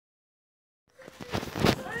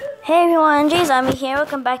Hey everyone, Anahi here.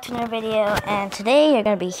 Welcome back to another video, and today you're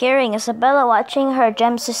gonna be hearing Isabella watching her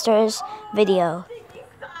Gem Sisters video.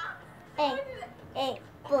 Hey,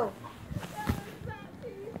 boom.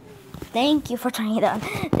 Thank you for turning it on.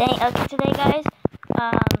 Okay, today guys,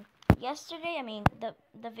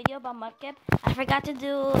 the video about Mudkip, I forgot to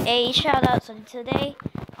do a shout out, so today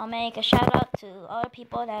I'll make a shout out to all the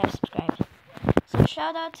people that are subscribed. So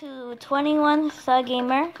shout out to 21 Thug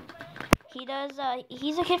Gamer.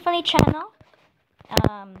 He's a kid-friendly channel.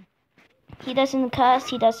 He doesn't cuss.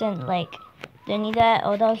 He doesn't do any of that.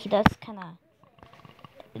 Although he does kind of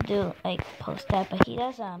do post that, but he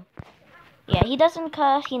does yeah, he doesn't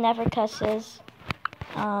cuss. He never cusses.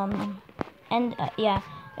 Yeah.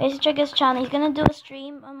 Let's check his channel. He's gonna do a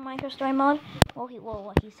stream on Minecraft Story Mode.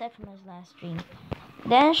 What he said from his last stream.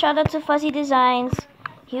 Then shout out to Fuzzy Designs.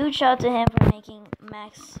 Huge shout out to him for making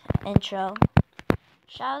Max intro.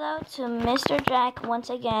 Shout out to Mr. Jack once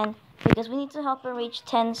again, because we need to help him reach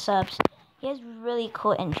 10 subs. He has really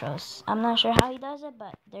cool intros. I'm not sure how he does it,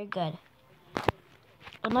 but they're good.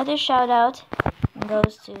 Another shout out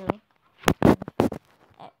goes to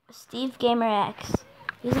Steve Gamer X.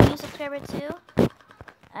 He's a new subscriber too.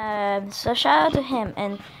 So shout out to him,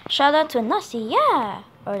 and shout out to Anahi, yeah!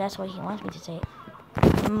 Or that's what he wants me to say.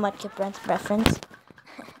 Mudkip reference.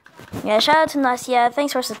 Yeah, shout out to Anahi, yeah,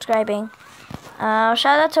 thanks for subscribing.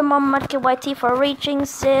 Shout out to Mom Mudkip YT for reaching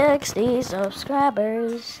 60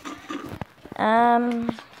 subscribers.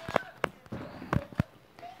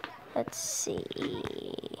 Let's see.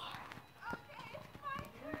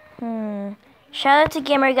 Shout out to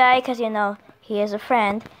Gamer Guy, because he is a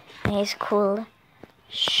friend and he's cool.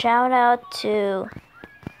 Shout out to...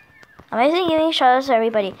 I'm basically giving shout outs to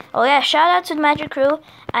everybody. Oh yeah, shout out to the Magic Crew.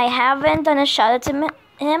 I haven't done a shout out to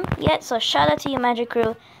him yet, so shout out to you, Magic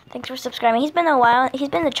Crew. Thanks for subscribing. He's been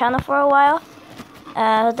in the channel for a while.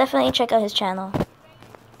 Definitely check out his channel.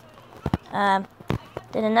 Then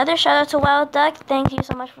another shout out to Wild Duck. Thank you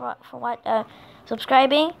so much for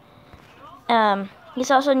subscribing.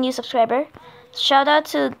 He's also a new subscriber. Shout out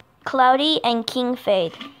to Cloudy and King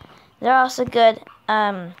Fade. They're also good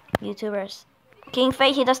YouTubers. King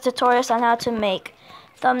Fade, he does tutorials on how to make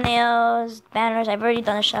thumbnails, banners. I've already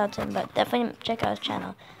done a shout out to him, but definitely check out his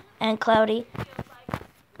channel. And Cloudy.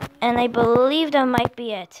 And I believe that might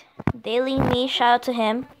be it. Daily Me, shout out to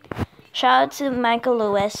him. Shout out to Michael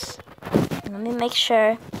Lewis. Let me make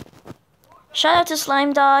sure. Shout out to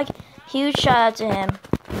Slime Dog. Huge shout out to him.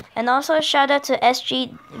 And also a shout out to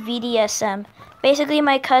SGVDSM. Basically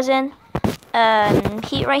my cousin.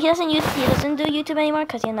 He doesn't do YouTube anymore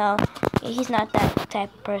because he's not that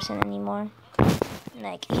type of person anymore.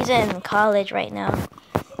 He's in college right now.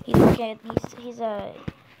 He's a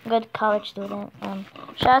good college student.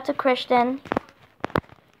 Shout out to Christian.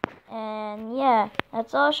 And yeah,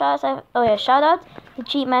 that's all shout outs. Shout out to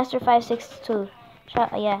Cheatmaster562.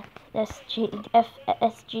 That's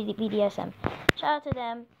SGBDSM. Shout out to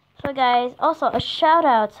them. So guys, also a shout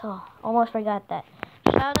out. Oh, almost forgot that.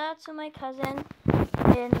 Shout out to my cousin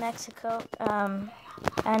in Mexico,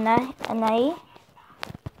 Anahi.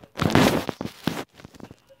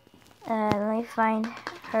 Let me find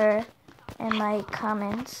her in my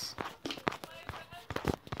comments.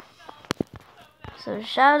 So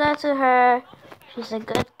shout out to her. She's a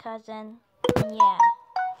good cousin. Yeah.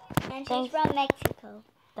 And she's from Mexico.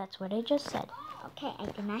 That's what I just said. Okay, I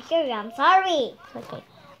did not hear you. I'm sorry. It's okay.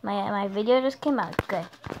 My video just came out. Good.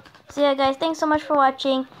 So yeah, guys, thanks so much for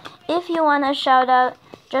watching. If you want a shout out,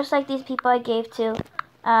 just like these people I gave to,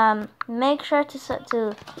 make sure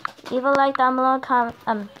to leave a like down below.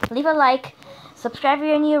 Leave a like. Subscribe if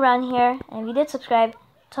you're new around here, and if you did subscribe,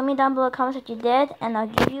 tell me down below in the comments that you did, and I'll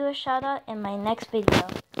give you a shout out in my next video.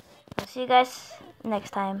 I'll see you guys next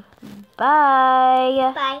time.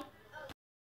 Bye. Bye.